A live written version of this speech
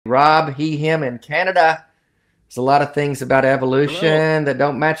Rob, he, him in Canada. There's a lot of things about evolution that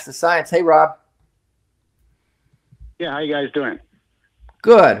don't match the science. Hey, Rob. Yeah, how you guys doing?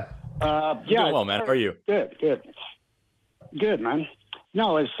 Good. Yeah, doing well, man. How are you? Good, man.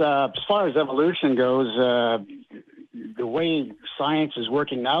 No, as far as evolution goes, the way science is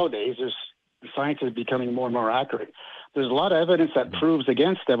working nowadays is science is becoming more and more accurate. There's a lot of evidence that proves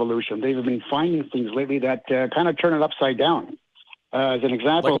against evolution. They've been finding things lately that kind of turn it upside down. As an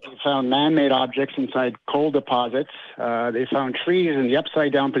example, they found man-made objects inside coal deposits. They found trees in the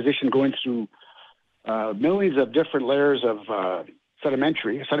upside-down position going through millions of different layers of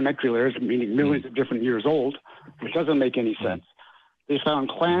sedimentary layers, meaning millions of different years old, which doesn't make any sense. They found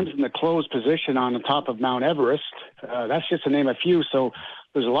clams in the closed position on the top of Mount Everest. That's just to name a few. So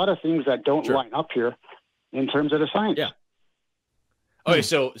there's a lot of things that don't line up here in terms of the science. Yeah. Okay,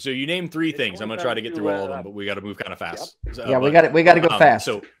 so you named 3 things. I'm going to try to get through all of them, but we got to move kind of fast. Yep. So, we got to go fast.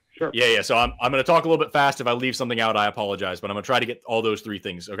 So yeah. So I'm going to talk a little bit fast. If I leave something out, I apologize, but I'm going to try to get all those 3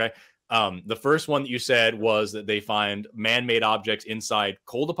 things. Okay. The first one that you said was that they find man-made objects inside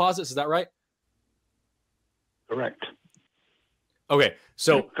coal deposits. Is that right? Correct. Okay,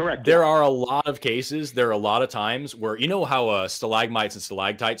 so correct. There are a lot of cases. There are a lot of times where, you know how stalagmites and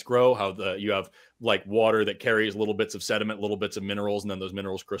stalactites grow, how you have like water that carries little bits of sediment, little bits of minerals, and then those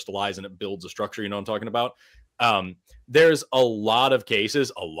minerals crystallize and it builds a structure. You know what I'm talking about? There's a lot of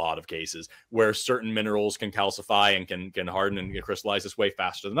cases where certain minerals can calcify and can harden and crystallize this way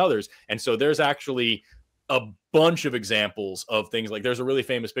faster than others. And so there's actually a bunch of examples of things. Like there's a really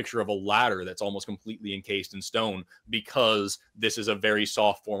famous picture of a ladder that's almost completely encased in stone because this is a very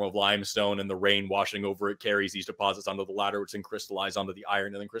soft form of limestone, and the rain washing over it carries these deposits onto the ladder, which then crystallize onto the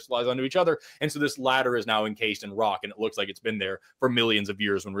iron and then crystallize onto each other. And so this ladder is now encased in rock, and it looks like it's been there for millions of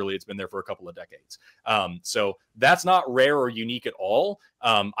years when really it's been there for a couple of decades. So that's not rare or unique at all.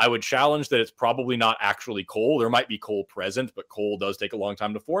 I would challenge that it's probably not actually coal. There might be coal present, but coal does take a long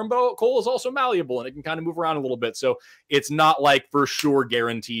time to form. But coal is also malleable and it can kind of move around a little bit. So it's not like for sure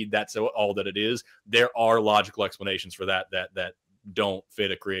guaranteed that's all that it is. There are logical explanations for that don't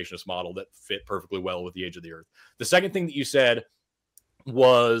fit a creationist model, that fit perfectly well with the age of the earth. The second thing that you said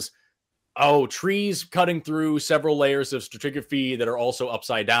was, trees cutting through several layers of stratigraphy that are also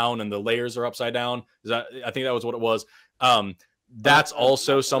upside down, and the layers are upside down. I think that was what it was. That's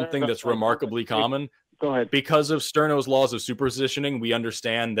also something that's remarkably common. Go ahead. Because of Sterno's laws of superpositioning, we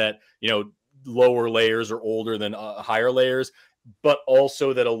understand that, lower layers are older than higher layers, but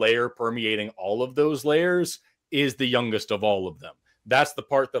also that a layer permeating all of those layers is the youngest of all of them. That's the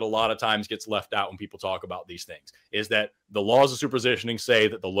part that a lot of times gets left out when people talk about these things, is that the laws of superpositioning say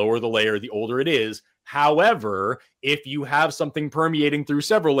that the lower the layer, the older it is. However, if you have something permeating through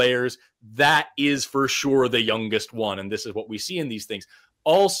several layers, that is for sure the youngest one. And this is what we see in these things.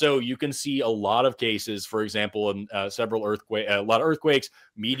 Also, you can see a lot of cases, for example, in a lot of earthquakes,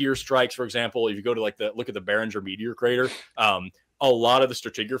 meteor strikes, for example. If you go to look at the Barringer meteor crater, a lot of the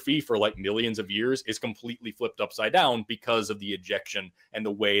stratigraphy for like millions of years is completely flipped upside down because of the ejection and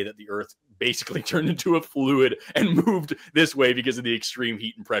the way that the earth basically turned into a fluid and moved this way because of the extreme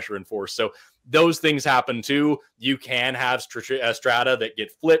heat and pressure and force. So those things happen too. You can have strata that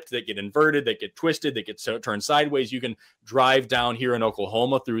get flipped, that get inverted, that get twisted, that get turned sideways. You can drive down here in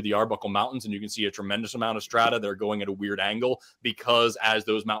Oklahoma through the Arbuckle Mountains and you can see a tremendous amount of strata that are going at a weird angle because as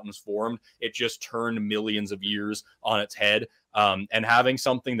those mountains formed, it just turned millions of years on its head. And having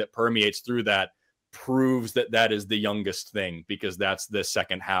something that permeates through that proves that is the youngest thing, because that's the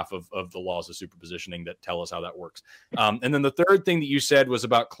second half of the laws of superpositioning that tell us how that works. And then the third thing that you said was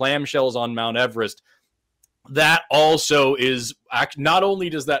about clamshells on Mount Everest. That also is, not only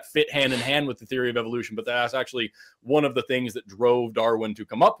does that fit hand in hand with the theory of evolution, but that's actually one of the things that drove Darwin to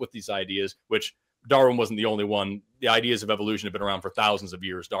come up with these ideas, which Darwin wasn't the only one. The ideas of evolution have been around for thousands of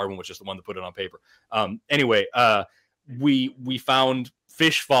years. Darwin was just the one that put it on paper. Anyway, we found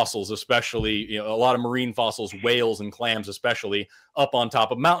fish fossils, especially, a lot of marine fossils, whales and clams especially, up on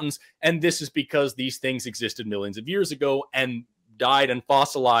top of mountains. And this is because these things existed millions of years ago and died and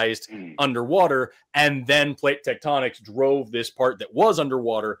fossilized underwater. And then plate tectonics drove this part that was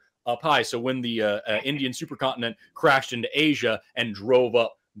underwater up high. So when the Indian supercontinent crashed into Asia and drove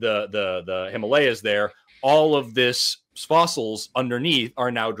up the Himalayas there, all of this fossils underneath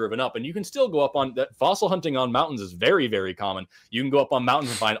are now driven up, and you can still go up on that. Fossil hunting on mountains is very, very common. You can go up on mountains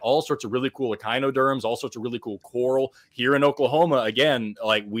and find all sorts of really cool echinoderms, all sorts of really cool coral. Here in Oklahoma, again,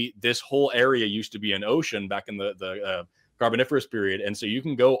 this whole area used to be an ocean back in the Carboniferous period. And so you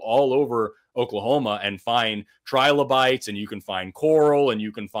can go all over Oklahoma and find trilobites, and you can find coral, and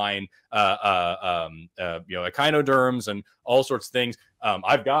you can find echinoderms and all sorts of things.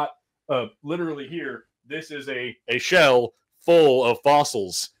 I've got literally here, this is a shell full of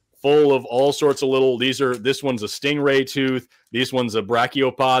fossils, full of all sorts of little, this one's a stingray tooth, this one's a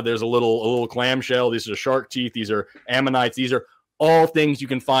brachiopod, there's a little clamshell, these are shark teeth, these are ammonites, these are all things you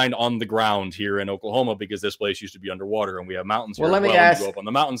can find on the ground here in Oklahoma, because this place used to be underwater, and we have mountains here. Well, let me ask, ask, you go up on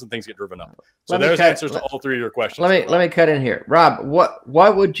the mountains and things get driven up. So there's answers to all three of your questions. Let me cut in here, Rob. Why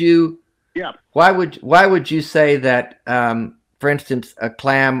would you say that, for instance, a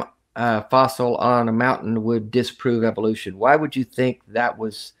clam fossil on a mountain would disprove evolution? Why would you think that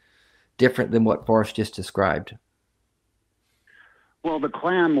was different than what Forrest just described? Well, the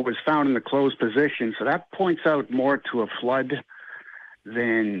clam was found in the closed position, so that points out more to a flood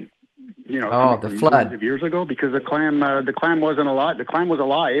than, the flood of years ago, because the clam wasn't alive. The clam was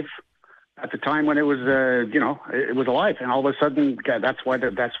alive at the time when it was, it was alive, and all of a sudden, that's why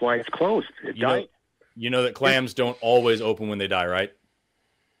it's closed. It died. You know that clams don't always open when they die, right?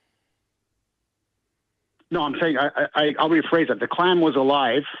 No, I'm saying I'll rephrase it. The clam was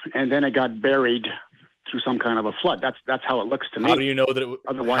alive, and then it got buried through some kind of a flood. That's how it looks to me. How do you know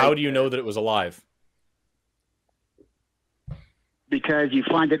that it was alive? Because you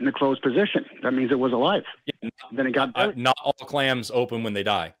find it in the closed position. That means it was alive. Yeah, then it got buried. Not all clams open when they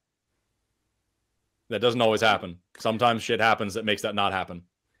die. That doesn't always happen. Sometimes shit happens that makes that not happen.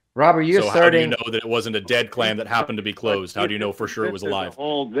 Rob, are you asserting? How do you know that it wasn't a dead clam that happened to be closed? How do you know for sure it was alive?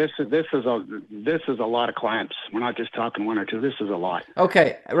 This is a lot of clams. We're not just talking one or two. This is a lot.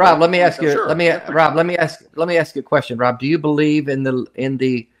 Okay, Rob, let me ask you. Sure. Let me ask you a question, Rob. Do you believe in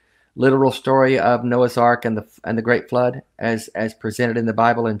the literal story of Noah's Ark and the Great Flood as presented in the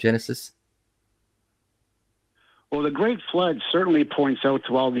Bible in Genesis? Well, the Great Flood certainly points out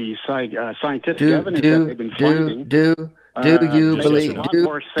to all the scientific evidence that they've been finding. Do you believe?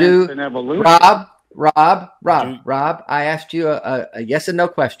 Rob, I asked you a yes and no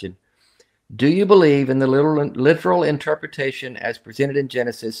question. Do you believe in the literal interpretation as presented in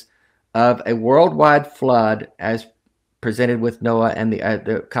Genesis of a worldwide flood as presented with Noah and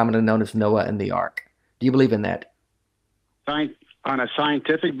the commonly known as Noah and the Ark? Do you believe in that? On a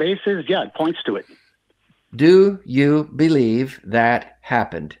scientific basis, yeah, it points to it. Do you believe that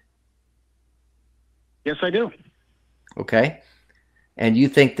happened? Yes, I do. Okay. And you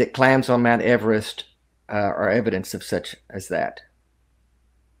think that clams on Mount Everest are evidence of such as that?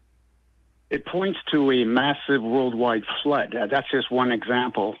 It points to a massive worldwide flood. That's just one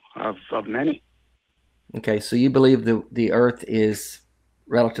example of many. Okay, so you believe the Earth is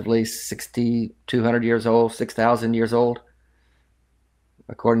relatively 6,200 years old, 6,000 years old,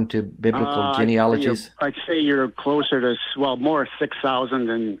 according to biblical genealogies? I'd say you're closer to, more 6,000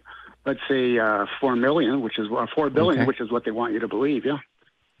 than, let's say, 4 million, which is 4 billion, okay, which is what they want you to believe. Yeah.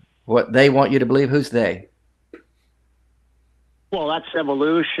 What they want you to believe? Who's they? Well, that's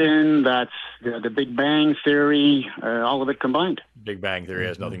evolution. That's the Big Bang Theory. All of it combined. Big Bang Theory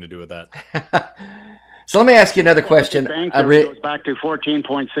has nothing to do with that. So let me ask you another question. The Big Bang Theory goes back to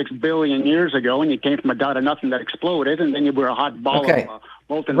 14.6 billion years ago, and you came from a dot of nothing that exploded, and then you were a hot ball of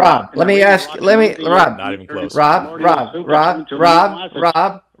molten rock. Rob, let me ask. Not even close. Rob.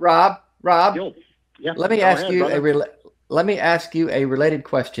 Yeah, let me ask you a related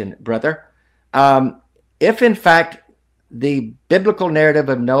question, brother. If in fact the biblical narrative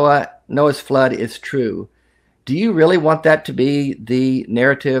of Noah's flood is true, do you really want that to be the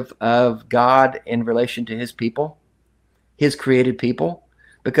narrative of God in relation to his people, his created people?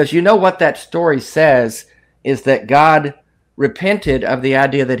 Because you know what that story says is that God repented of the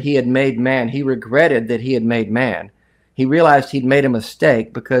idea that he had made man. He regretted that he had made man. He realized he'd made a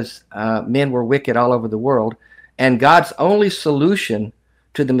mistake because men were wicked all over the world. And God's only solution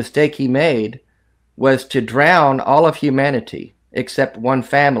to the mistake he made was to drown all of humanity except one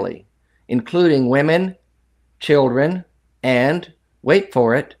family, including women, children, and, wait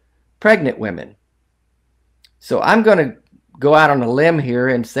for it, pregnant women. So I'm going to go out on a limb here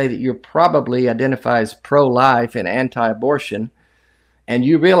and say that you probably identify as pro-life and anti-abortion, and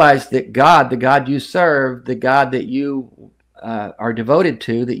you realize that God, the God you serve, the God that you are devoted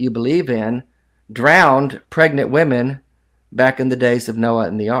to, that you believe in, drowned pregnant women back in the days of Noah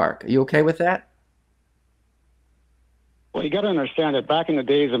and the Ark. Are you okay with that? Well, you got to understand that back in the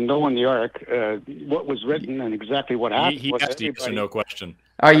days of Noah and the Ark, what was written and exactly what happened. He asked you yes or no question.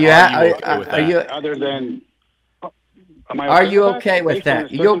 Are you okay with that?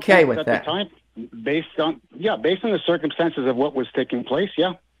 Are you okay with that? Based on the circumstances of what was taking place,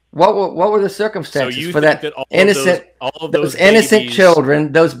 yeah. What were the So circumstances you for think that that innocent, all of those those innocent babies,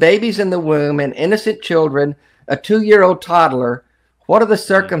 children, those babies in the womb, and innocent children, a 2-year-old toddler? What are the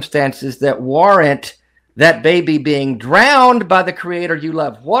circumstances that warrant that baby being drowned by the creator you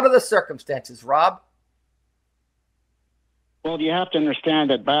love? What are the circumstances, Rob? Well, you have to understand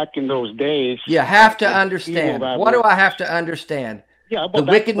that back in those days, You have to understand. What do I have to understand? Yeah, the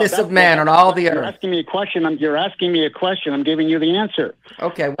wickedness of man on all the earth. You're asking me a question. You're asking me a question. I'm giving you the answer.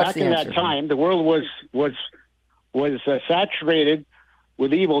 Okay, what's back the in answer? that time, the world was saturated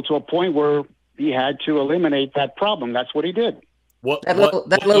with evil to a point where he had to eliminate that problem. That's what he did. That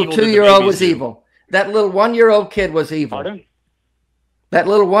little 2-year-old was evil. That little 1-year-old kid was evil. Pardon? That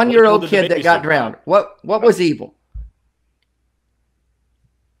little 1-year-old kid that got drowned. What was evil?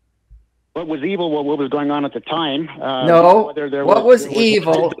 What was evil? What was going on at the time? No. What was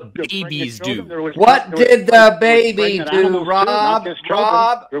evil? What did the babies do? What did the baby do, Rob?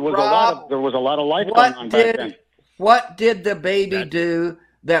 Rob? There was a lot of life going on back then. What did the baby do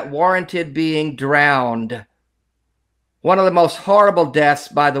that warranted being drowned? One of the most horrible deaths,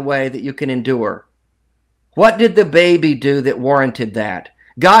 by the way, that you can endure. What did the baby do that warranted that?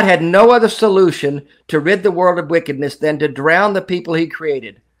 God had no other solution to rid the world of wickedness than to drown the people he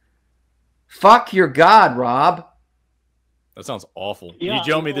created. Fuck your God, Rob. That sounds awful. Yeah, you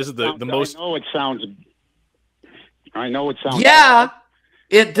tell me this is the most... I know it sounds... Yeah,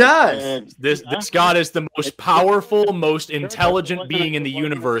 it does. This God is the most powerful, most intelligent being in the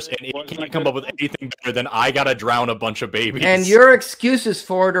universe, and it can't come up with anything better than I gotta drown a bunch of babies. And your excuses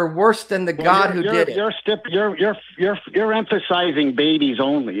for it are worse than the God who did it. You're emphasizing babies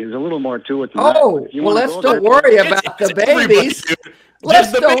only. There's a little more to it than that. Well, let's don't worry about the babies.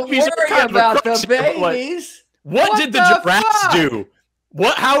 Let's don't worry about the babies. What did the giraffes do?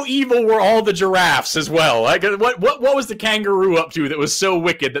 How evil were all the giraffes as well? Like, what was the kangaroo up to that was so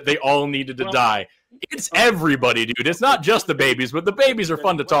wicked that they all needed to die? It's everybody, dude. It's not just the babies, but the babies are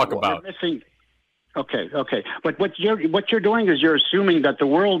fun to talk about. Okay. But what you're doing is you're assuming that the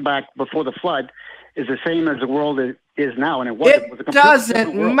world back before the flood is the same as the world is now, and it wasn't. It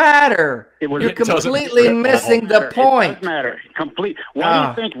doesn't matter. You're completely missing the point. It does matter.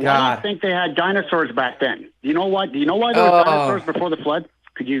 Why do you think they had dinosaurs back then? Do you know why? Do you know why there were dinosaurs before the flood?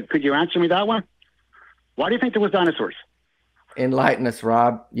 Could you answer me that one? Why do you think there was dinosaurs? Enlighten us,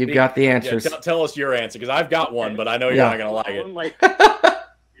 Rob. You've got the answers. Yeah, tell us your answer, because I've got one, but I know you're not going to like it.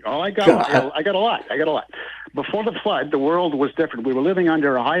 I got a lot. Before the flood, the world was different. We were living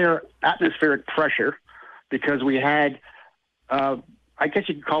under a higher atmospheric pressure because we had, I guess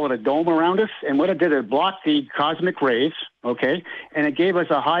you could call it a dome around us. And what it did, it blocked the cosmic rays, okay? And it gave us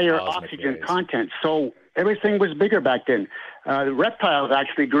a higher oxygen content. So everything was bigger back then. The reptiles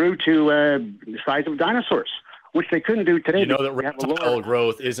actually grew to the size of dinosaurs, which they couldn't do today. You know that reptile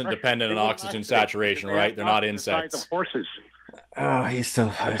growth isn't dependent on oxygen saturation, right? They're not insects. The size of horses. Oh, he's so...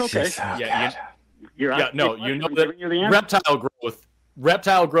 Okay. You know that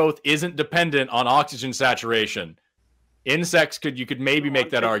reptile growth isn't dependent on oxygen saturation. Insects you could maybe make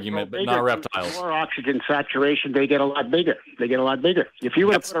that argument, but not reptiles. More oxygen saturation, they get a lot bigger. If you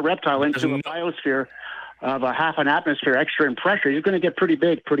were to put a reptile into a biosphere of a half an atmosphere extra in pressure, you're going to get pretty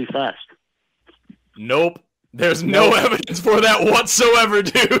big pretty fast. Nope. There's no evidence for that whatsoever,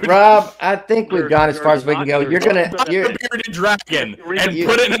 dude. Rob, I think we've gone as far as we can go. You're a bearded dragon and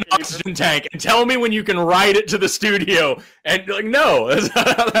put it in an oxygen tank and tell me when you can ride it to the studio. And no, that's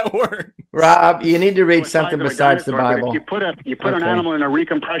not how that works. Rob, you need to read something besides the Bible. You put an animal in a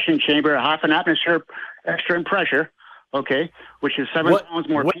recompression chamber, a half an atmosphere extra in pressure, okay, which is 7 pounds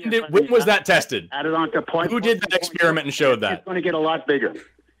more. When was that tested? Added on to point. Who did that experiment and showed that? It's going to get a lot bigger.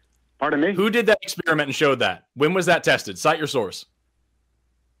 Pardon me? Who did that experiment and showed that? When was that tested? Cite your source.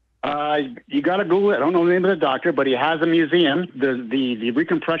 You got to Google it. I don't know the name of the doctor, but he has a museum. The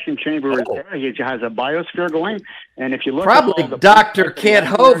recompression chamber is there. He has a biosphere going. And if you look probably Dr. Kent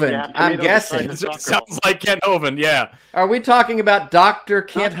Hovind, I'm guessing. It sounds like Kent Hovind, yeah. Are we talking about Dr.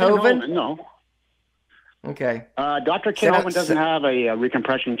 Kent Hovind? No. Okay. Dr. Kent Hovind doesn't have a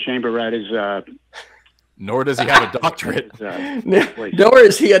recompression chamber at his... Nor does he have a doctorate. Nor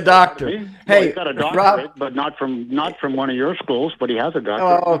is he a doctor. Hey, he's got a doctorate, Rob, but not from one of your schools. But he has a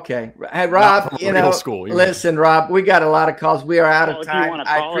doctorate. Oh, okay. Hey, Rob, listen, Rob, we got a lot of calls. We are out of time. If you want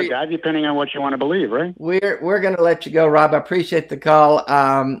to call it that, depending on what you want to believe, right? We're going to let you go, Rob. I appreciate the call.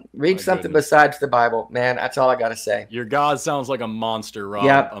 Read something besides the Bible, man. That's all I got to say. Your God sounds like a monster, Rob.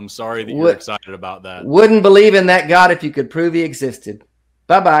 Yep. I'm sorry that you're excited about that. Wouldn't believe in that God if you could prove he existed.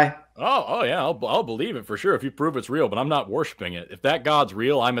 Bye-bye. Oh yeah, I'll believe it for sure if you prove it's real, but I'm not worshiping it. If that God's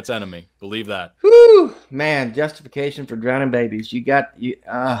real, I'm its enemy. Believe that. Whew, man, justification for drowning babies. You nothing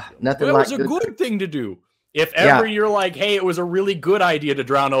Well, like it was a good thing to do. If ever you're like, hey, it was a really good idea to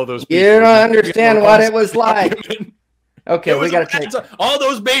drown all those people. You don't understand what it was like. Okay, we got to take... All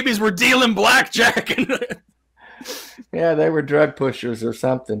those babies were dealing blackjack. Yeah, they were drug pushers or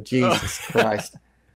something. Jesus Christ.